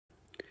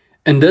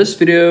In this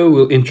video,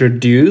 we'll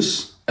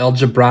introduce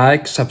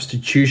algebraic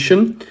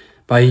substitution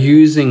by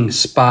using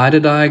spider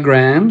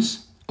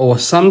diagrams, or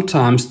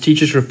sometimes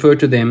teachers refer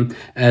to them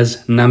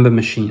as number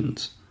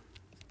machines.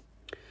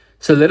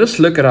 So let us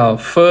look at our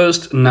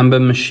first number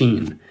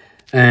machine,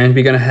 and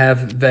we're going to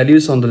have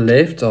values on the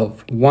left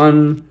of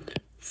 1,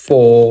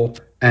 4,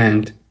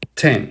 and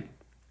 10.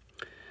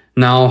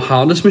 Now,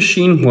 how this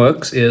machine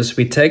works is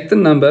we take the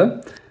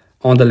number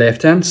on the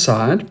left-hand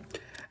side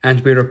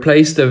and we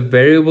replace the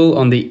variable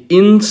on the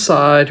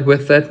inside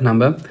with that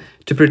number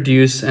to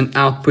produce an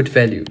output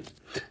value.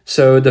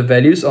 So the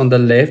values on the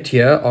left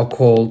here are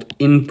called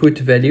input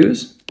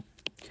values,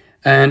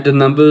 and the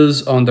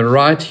numbers on the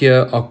right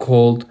here are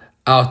called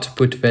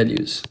output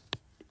values.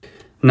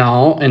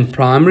 Now, in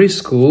primary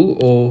school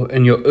or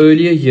in your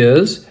earlier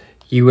years,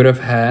 you would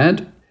have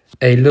had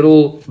a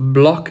little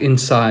block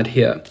inside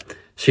here.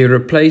 So you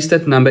replace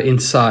that number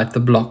inside the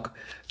block.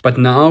 But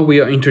now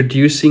we are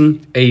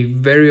introducing a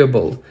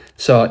variable.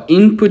 So our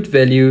input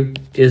value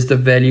is the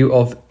value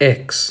of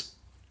x.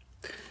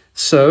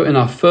 So in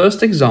our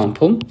first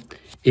example,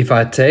 if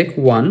I take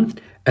 1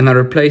 and I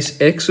replace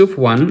x with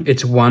 1,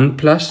 it's 1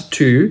 plus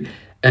 2,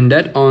 and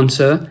that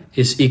answer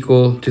is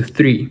equal to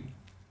 3.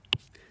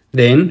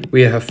 Then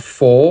we have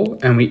 4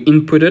 and we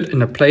input it in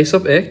the place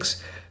of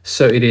x.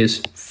 So it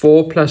is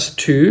 4 plus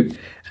 2,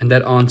 and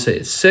that answer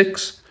is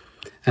 6.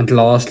 And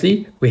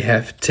lastly, we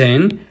have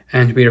 10,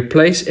 and we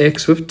replace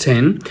x with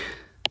 10.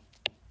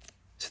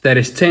 So that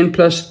is 10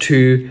 plus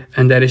 2,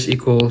 and that is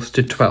equals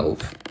to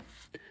 12.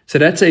 So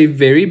that's a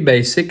very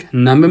basic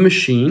number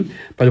machine,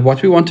 but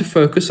what we want to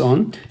focus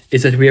on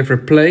is that we have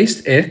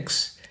replaced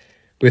x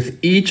with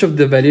each of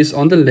the values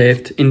on the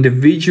left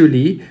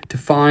individually to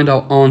find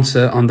our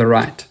answer on the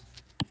right.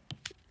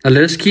 Now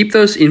let us keep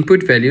those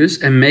input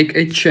values and make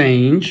a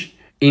change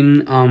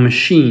in our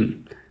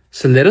machine.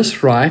 So let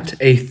us write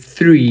a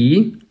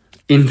 3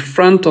 in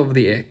front of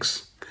the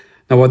x.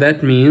 Now what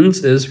that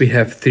means is we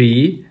have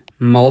 3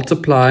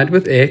 multiplied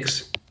with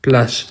x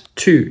plus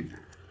 2.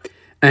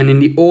 And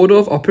in the order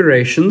of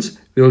operations,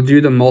 we'll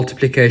do the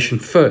multiplication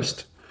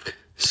first.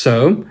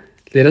 So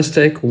let us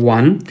take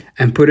 1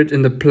 and put it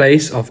in the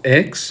place of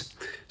x.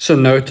 So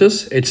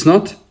notice it's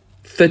not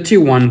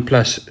 31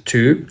 plus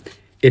 2.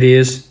 It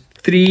is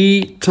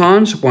 3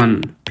 times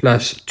 1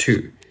 plus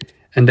 2.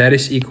 And that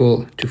is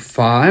equal to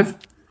 5.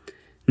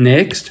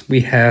 Next,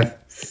 we have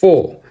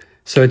 4.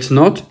 So it's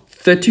not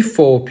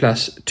 34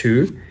 plus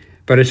 2,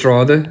 but it's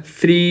rather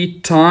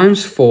 3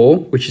 times 4,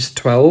 which is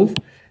 12,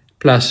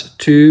 plus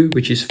 2,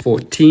 which is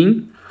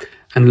 14.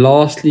 And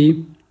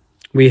lastly,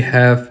 we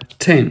have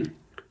 10.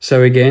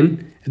 So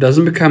again, it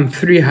doesn't become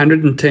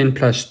 310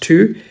 plus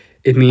 2.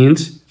 It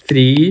means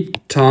 3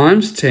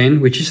 times 10,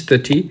 which is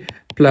 30,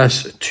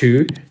 plus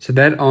 2. So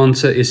that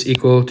answer is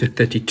equal to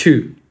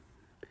 32.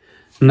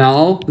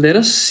 Now, let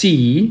us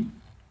see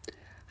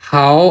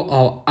how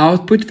our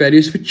output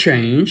values would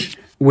change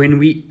when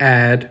we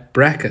add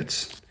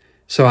brackets.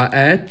 So I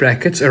add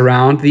brackets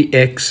around the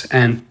x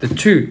and the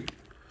 2.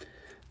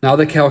 Now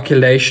the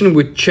calculation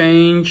would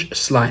change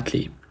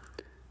slightly.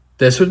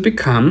 This would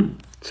become,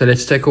 so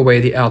let's take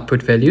away the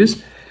output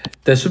values.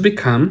 This would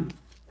become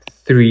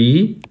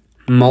 3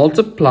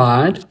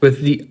 multiplied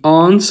with the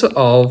answer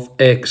of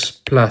x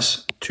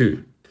plus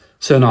 2.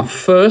 So in our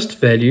first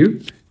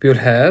value, we would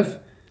have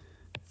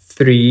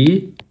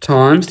 3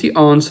 times the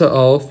answer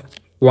of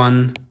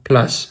 1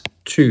 plus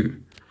 2.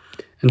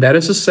 And that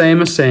is the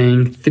same as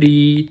saying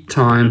 3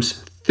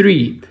 times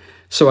 3.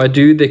 So I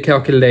do the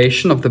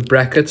calculation of the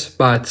brackets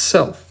by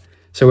itself.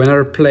 So when I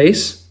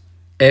replace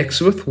x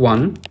with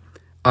 1,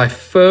 I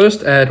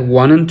first add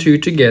 1 and 2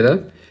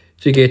 together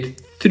to get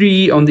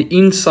 3 on the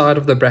inside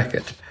of the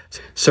bracket.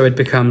 So it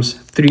becomes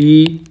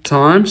 3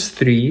 times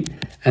 3,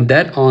 and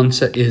that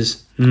answer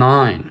is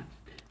 9.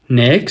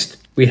 Next,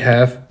 we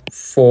have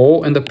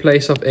 4 in the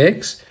place of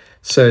x.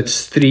 So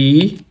it's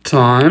 3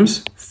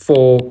 times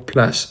 4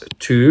 plus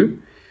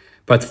 2.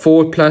 But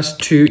 4 plus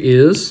 2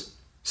 is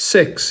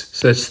 6.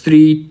 So it's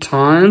 3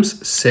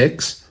 times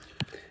 6.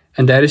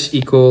 And that is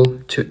equal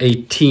to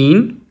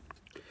 18.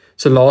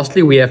 So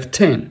lastly, we have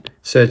 10.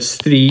 So it's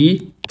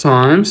 3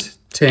 times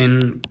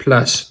 10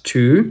 plus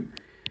 2.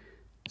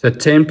 So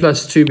 10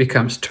 plus 2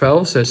 becomes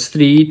 12. So it's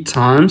 3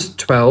 times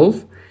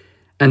 12.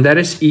 And that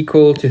is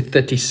equal to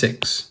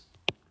 36.